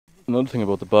Another thing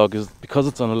about the bog is because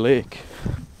it's on a lake,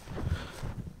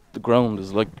 the ground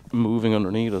is like moving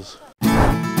underneath us.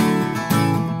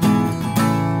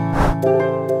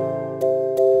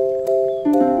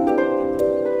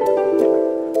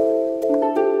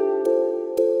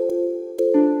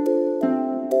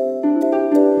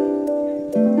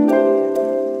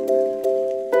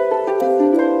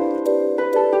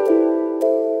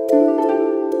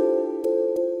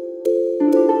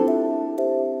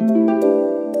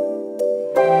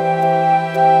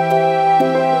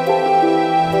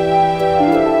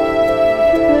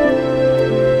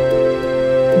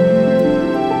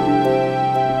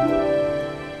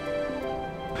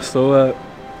 So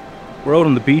we're out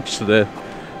on the beach today.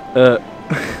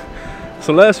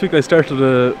 So last week I started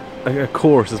a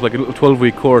course. It's like a little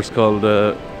 12-week course called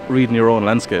Reading Your Own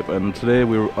Landscape, and today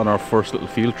we were on our first little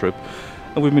field trip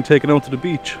and we've been taken out to the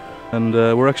beach, and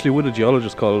we're actually with a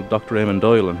geologist called Dr. Eamon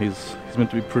Doyle, and he's meant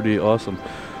to be pretty awesome.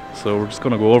 So we're just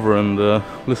going to go over and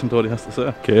listen to what he has to say.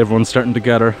 Okay, everyone's starting to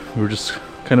gather. We're just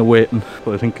kind of waiting,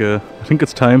 but I think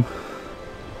it's time.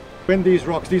 When these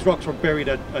rocks were buried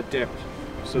at depth,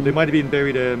 so they might have been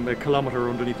buried a kilometre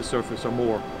underneath the surface or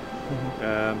more.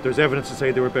 There's evidence to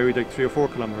say they were buried like 3 or 4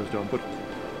 kilometres down, but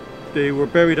they were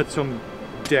buried at some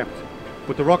depth.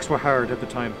 But the rocks were hard at the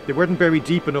time. They weren't buried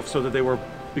deep enough so that they were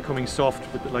becoming soft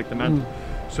like the mantle.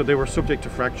 So they were subject to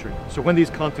fracturing. So when these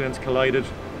continents collided,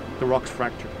 the rocks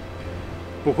fractured.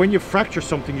 But when you fracture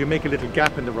something, you make a little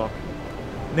gap in the rock.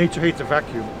 Nature hates a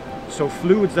vacuum. So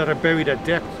fluids that are buried at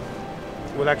depth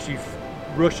will actually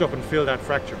rush up and fill that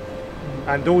fracture.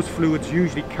 And those fluids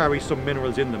usually carry some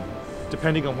minerals in them,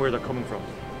 depending on where they're coming from.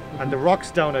 And the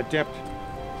rocks down at depth,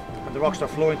 and the rocks are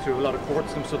flowing through a lot of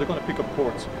quartz in them, so they're going to pick up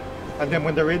quartz. And then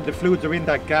when the fluids are in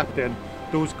that gap, then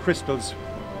those crystals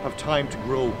have time to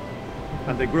grow.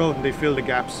 And they grow and they fill the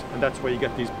gaps, and that's where you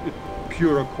get these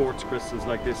purer quartz crystals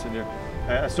like this in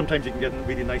there. Sometimes you can get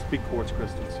really nice big quartz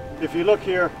crystals. If you look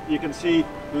here, you can see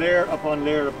layer upon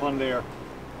layer upon layer.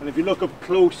 And if you look up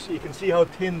close, you can see how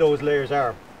thin those layers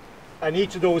are. And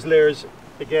each of those layers,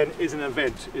 again, is an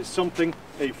event, is something,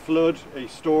 a flood, a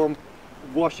storm,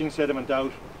 washing sediment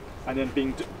out, and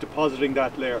then depositing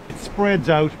that layer. It spreads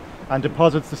out and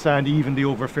deposits the sand evenly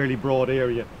over a fairly broad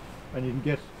area. And you can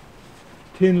get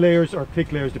thin layers or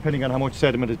thick layers depending on how much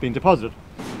sediment is being deposited.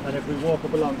 And if we walk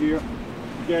up along here,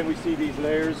 again we see these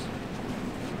layers,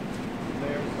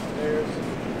 layers,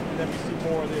 and then we see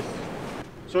more of this.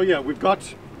 So yeah, we've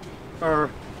got our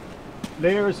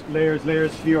layers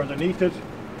here underneath it,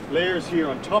 layers here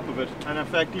on top of it, and in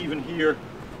fact even here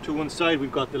to one side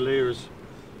we've got the layers.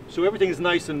 So everything is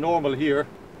nice and normal here,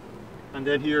 and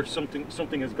then here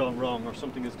something has gone wrong or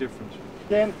something is different.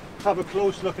 Then have a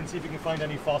close look and see if you can find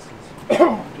any fossils.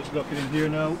 Just looking in here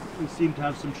now, we seem to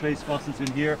have some trace fossils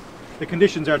in here. The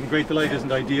conditions aren't great, the light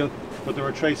isn't ideal, but there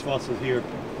are trace fossils here.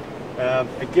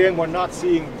 Again, we're not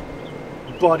seeing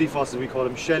body fossils, we call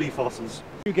them shelly fossils.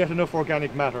 You get enough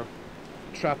organic matter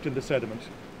trapped in the sediment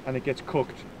and it gets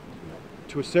cooked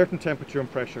to a certain temperature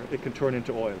and pressure, it can turn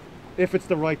into oil. If it's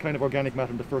the right kind of organic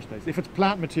matter in the first place. If it's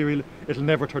plant material, it'll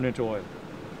never turn into oil.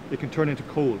 It can turn into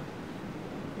coal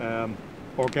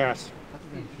or gas.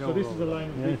 So this is a line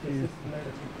of weakness, this is a line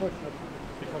that's unfortunate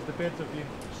because the beds have been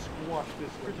squashed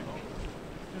this critical.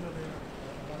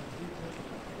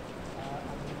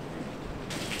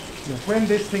 When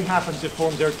this thing happens, it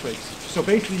forms earthquakes. So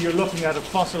basically you're looking at a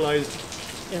fossilized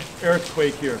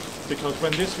earthquake here, because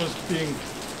when this was being,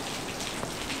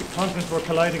 the continents were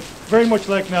colliding, very much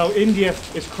like now India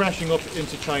is crashing up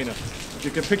into China.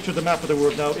 You can picture the map of the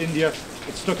world now, India,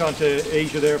 it's stuck onto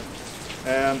Asia there.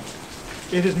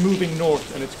 It is moving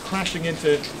north and it's crashing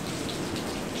into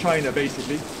China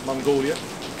basically, Mongolia.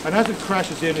 And as it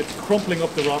crashes in, it's crumpling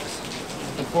up the rocks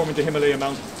and forming the Himalaya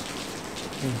mountains.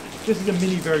 This is a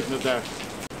mini version of that.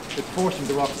 It's forcing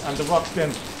the rocks, and the rocks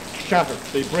then shatter,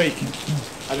 they break.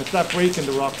 And it's that break in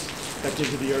the rocks that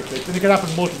gives you the earthquakes. And it can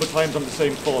happen multiple times on the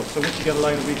same fault. So once you get a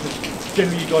line of weakness,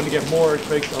 generally you're going to get more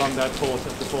earthquakes along that fault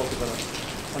as the fault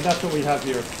develops. And that's what we have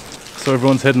here. So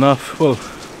everyone's heading off. Well,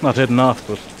 not heading off,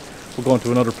 but we're going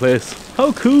to another place.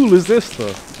 How cool is this though?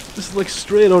 This is like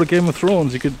straight out of Game of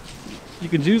Thrones. You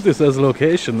could use this as a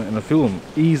location in a film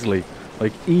easily.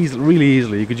 Like really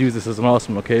easily, you could use this as an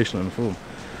awesome location in a film.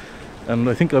 And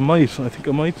I think I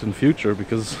might in future,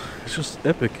 because it's just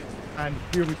epic. And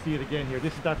here we see it again here.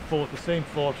 This is that fault, the same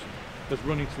fault that's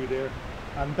running through there.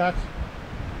 And that,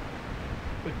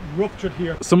 it ruptured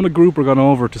here. Some of the group are gone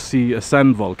over to see a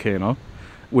sand volcano,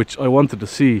 which I wanted to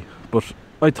see, but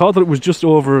I thought that it was just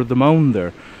over the mound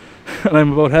there. And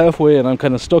I'm about halfway and I'm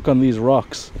kind of stuck on these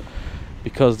rocks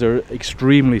because they're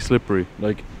extremely slippery.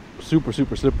 Like super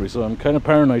slippery, so I'm kind of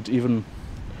paranoid to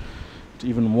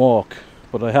even walk,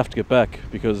 but I have to get back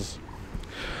because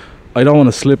I don't want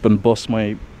to slip and bust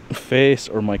my face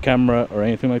or my camera or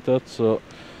anything like that. So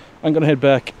I'm gonna head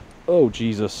back. Oh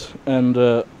Jesus. And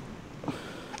yeah,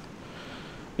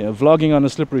 vlogging on a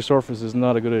slippery surface is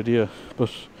not a good idea,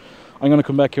 but I'm gonna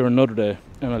come back here another day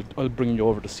and I'll bring you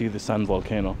over to see the sand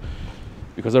volcano,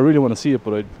 because I really want to see it,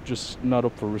 but I'm just not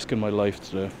up for risking my life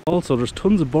today. Also, there's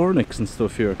tons of barnacks and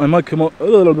stuff here. I might come out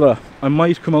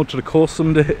to the coast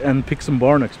someday and pick some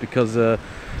barnacks, because they're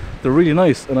really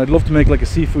nice, and I'd love to make like a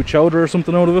seafood chowder or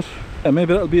something out of it. Yeah,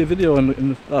 maybe that'll be a video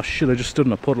in oh shit, I just stood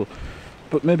in a puddle.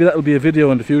 But maybe that'll be a video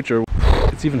in the future.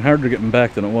 It's even harder getting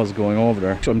back than it was going over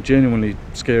there. I'm genuinely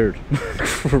scared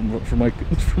for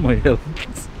my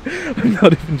health. I'm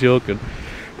not even joking.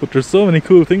 But there's so many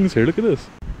cool things here. Look at this.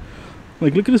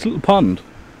 Like, look at this little pond.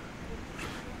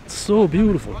 It's so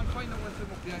beautiful.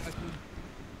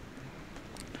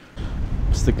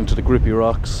 Sticking to the grippy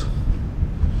rocks,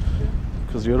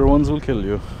 because the other ones will kill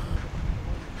you.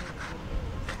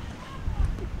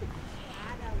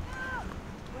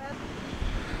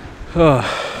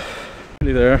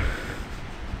 Really there.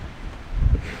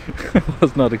 I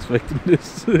was not expecting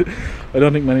this. I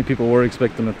don't think many people were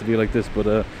expecting it to be like this, but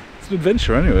it's an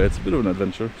adventure anyway. It's a bit of an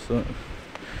adventure, so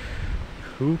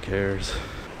who cares?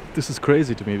 This is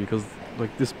crazy to me, because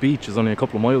like this beach is only a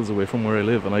couple of miles away from where I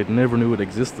live, and I never knew it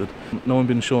existed. No one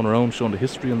been shown around, showing the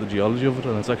history and the geology of it,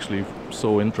 and it's actually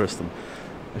so interesting.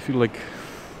 I feel like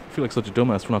such a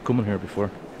dumbass for not coming here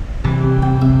before.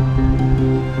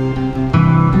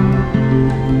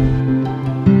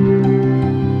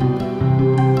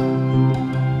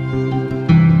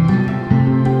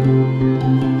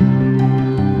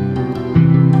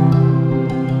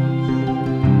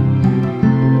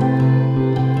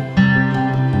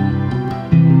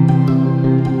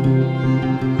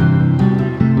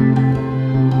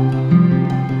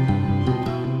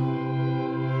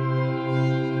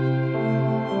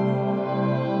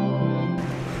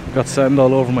 Got sand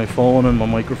all over my phone and my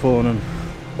microphone and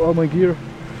all my gear.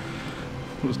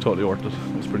 It was totally worth it.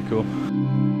 It was pretty cool.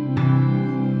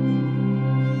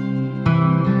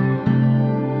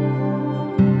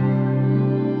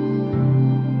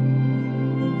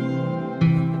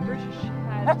 The British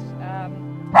had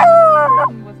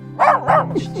Britain was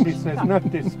She says not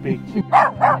this speech.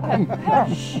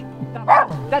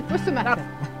 that was the matter.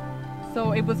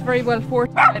 So it was very well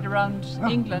fortified around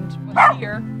England, but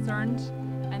here CERNed.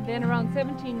 And then around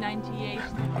 1798,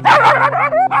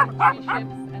 three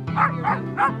ships, and they appeared out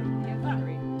in the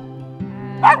estuary.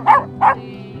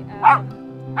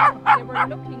 And they were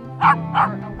looking for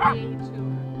a way to,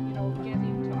 you know, get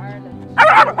into Ireland,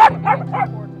 maybe get to the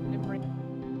port of Limerick.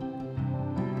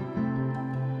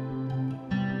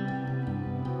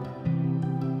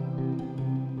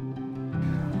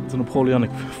 It's a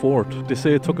Napoleonic Fort. They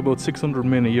say it took about 600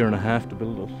 men a year and a half to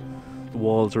build it. The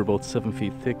walls are about 7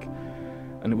 feet thick,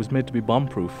 and it was made to be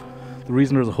bomb-proof. The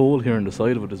reason there's a hole here in the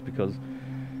side of it is because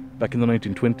back in the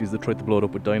 1920s they tried to blow it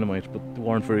up with dynamite, but they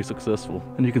weren't very successful.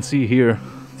 And you can see here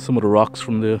some of the rocks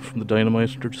from the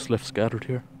dynamite. They're just left scattered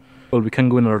here. Well, we can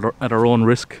go in at our own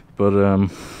risk, but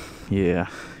yeah,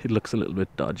 it looks a little bit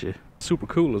dodgy. Super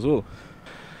cool as well.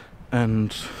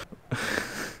 And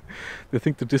they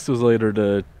think that this was either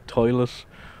the toilet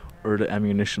or the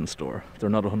ammunition store.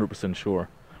 They're not 100% sure.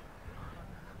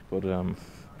 But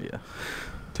yeah,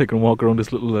 taking a walk around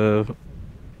this little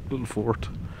fort.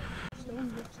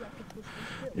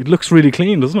 It looks really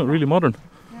clean, doesn't it? Really modern.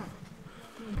 Yeah.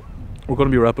 We're going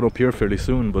to be wrapping up here fairly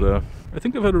soon, but I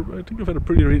think I've had a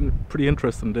pretty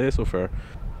interesting day so far.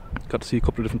 Got to see a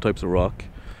couple of different types of rock.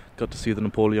 Got to see the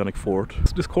Napoleonic Fort.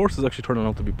 This course is actually turning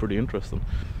out to be pretty interesting.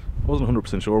 I wasn't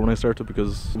 100% sure when I started,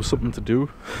 because it was something to do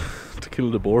to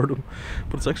kill the boredom,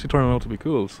 but it's actually turning out to be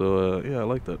cool, so yeah, I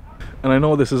like that. And I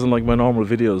know this isn't like my normal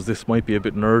videos. This might be a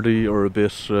bit nerdy or a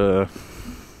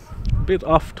bit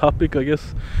off topic, I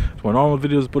guess, to my normal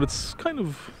videos, but it's kind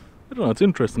of, I don't know, it's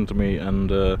interesting to me,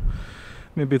 and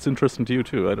maybe it's interesting to you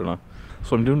too, I don't know.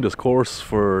 So I'm doing this course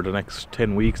for the next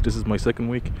 10 weeks. This is my second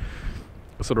week,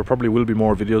 so there probably will be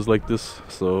more videos like this,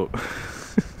 so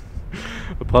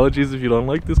apologies if you don't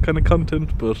like this kind of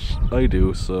content, but I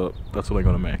do, so that's what I'm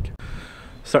gonna make.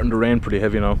 Starting to rain pretty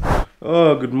heavy now.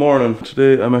 Oh, good morning.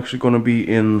 Today I'm actually gonna be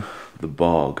in the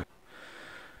bog.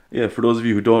 Yeah, for those of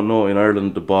you who don't know, in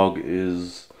Ireland the bog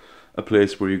is a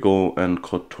place where you go and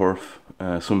cut turf.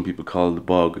 Some people call the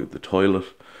bog the toilet.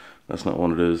 That's not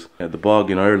what it is. The bog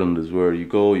in Ireland is where you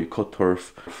go, you cut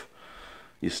turf,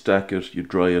 You stack it, you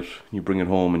dry it, you bring it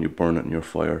home and you burn it in your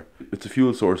fire. It's a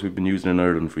fuel source we've been using in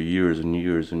Ireland for years and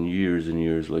years and years and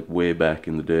years, like way back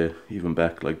in the day, even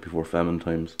back like before famine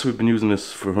times. So we've been using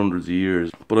this for hundreds of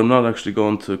years. But I'm not actually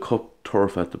going to cut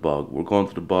turf at the bog. We're going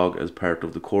to the bog as part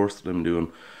of the course that I'm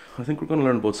doing. I think we're going to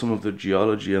learn about some of the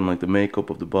geology and like the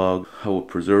makeup of the bog, how it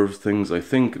preserves things. I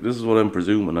think, this is what I'm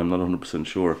presuming, I'm not 100%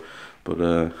 sure. But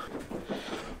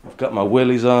I've got my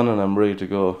wellies on and I'm ready to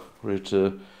go, ready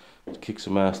to kick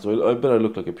some ass. I bet I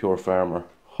look like a pure farmer.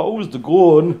 How's the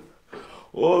going?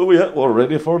 Oh, we're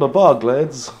ready for the bog,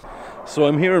 lads. So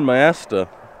I'm here in Mayasta.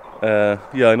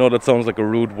 Yeah, I know that sounds like a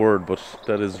rude word, but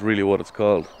that is really what it's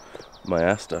called,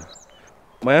 Mayasta.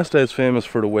 Mayasta is famous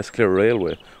for the West Clare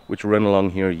Railway, which ran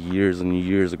along here years and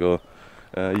years ago.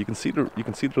 You can see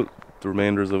the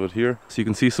remainders of it here. So you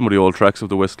can see some of the old tracks of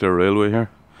the West Clare Railway here.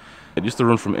 It used to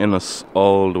run from Ennis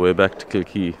all the way back to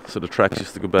Kilkee, so the tracks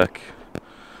used to go back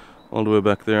all the way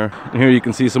back there. And here you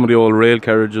can see some of the old rail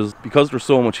carriages. Because there's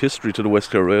so much history to the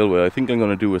West Clare Railway, I think I'm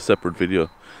going to do a separate video.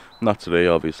 Not today,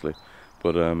 obviously,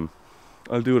 but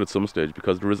I'll do it at some stage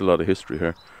because there is a lot of history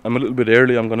here. I'm a little bit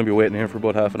early, I'm going to be waiting here for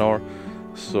about half an hour.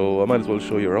 So I might as well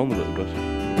show you around a little bit.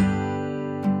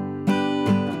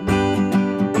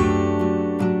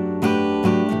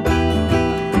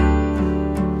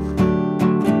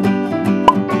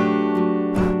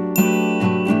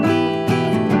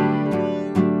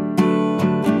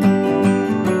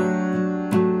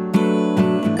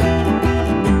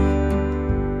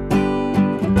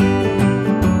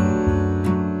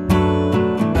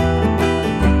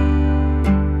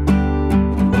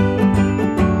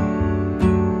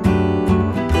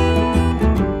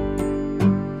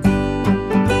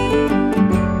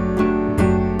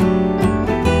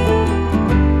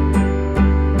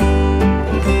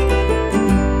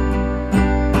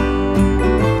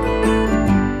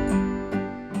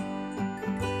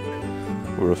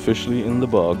 We're officially in the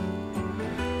bog.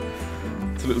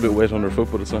 It's a little bit wet underfoot,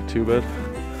 but it's not too bad.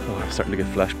 Oh, I'm starting to get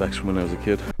flashbacks from when I was a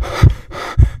kid.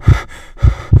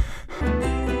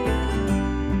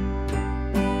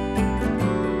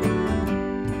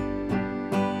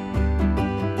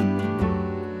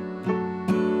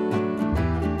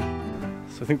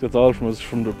 So I think that's all from us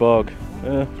from the bog.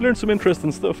 Learned some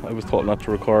interesting stuff. I was taught not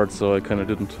to record, so I kind of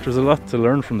didn't. There's a lot to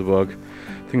learn from the bog.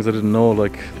 Things I didn't know,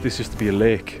 like this used to be a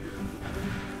lake.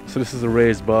 So this is a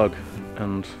raised bog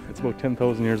and it's about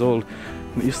 10,000 years old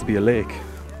and it used to be a lake.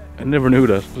 I never knew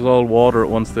that. It was all water at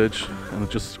one stage and it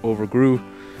just overgrew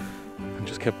and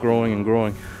just kept growing and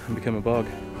growing and became a bog.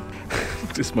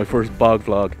 This is my first bog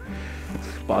vlog.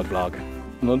 Bog vlog.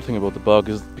 Another thing about the bog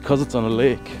is because it's on a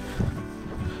lake,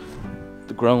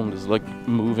 the ground is like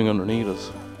moving underneath us.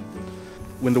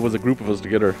 When there was a group of us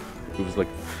together, it was like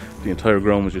the entire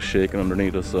ground was just shaking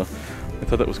underneath us, so I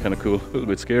thought that was kind of cool. A little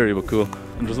bit scary, but cool.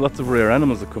 And there's lots of rare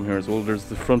animals that come here as well. There's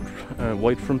the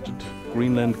white-fronted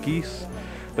Greenland geese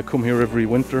that come here every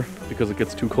winter because it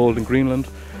gets too cold in Greenland,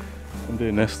 and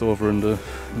they nest over in the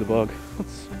bog.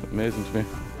 That's amazing to me.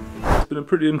 It's been a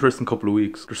pretty interesting couple of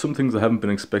weeks. There's some things I haven't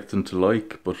been expecting to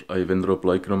like, but I've ended up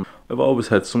liking them. I've always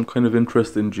had some kind of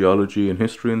interest in geology and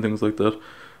history and things like that,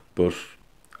 but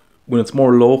when it's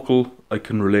more local, I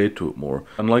can relate to it more.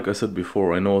 And like I said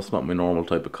before, I know it's not my normal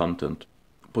type of content,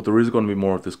 but there is going to be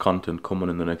more of this content coming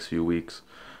in the next few weeks.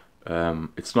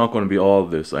 It's not going to be all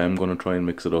of this. I am going to try and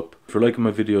mix it up. If you're liking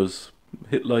my videos,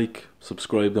 hit like,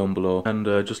 subscribe down below, and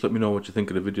just let me know what you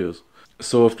think of the videos.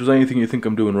 So if there's anything you think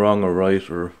I'm doing wrong or right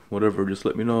or whatever, just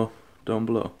let me know down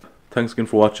below. Thanks again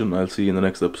for watching. I'll see you in the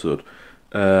next episode,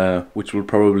 which will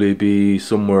probably be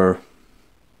somewhere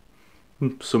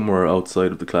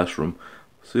outside of the classroom.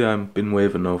 So yeah, I've been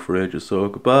waving now for ages, so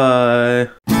goodbye.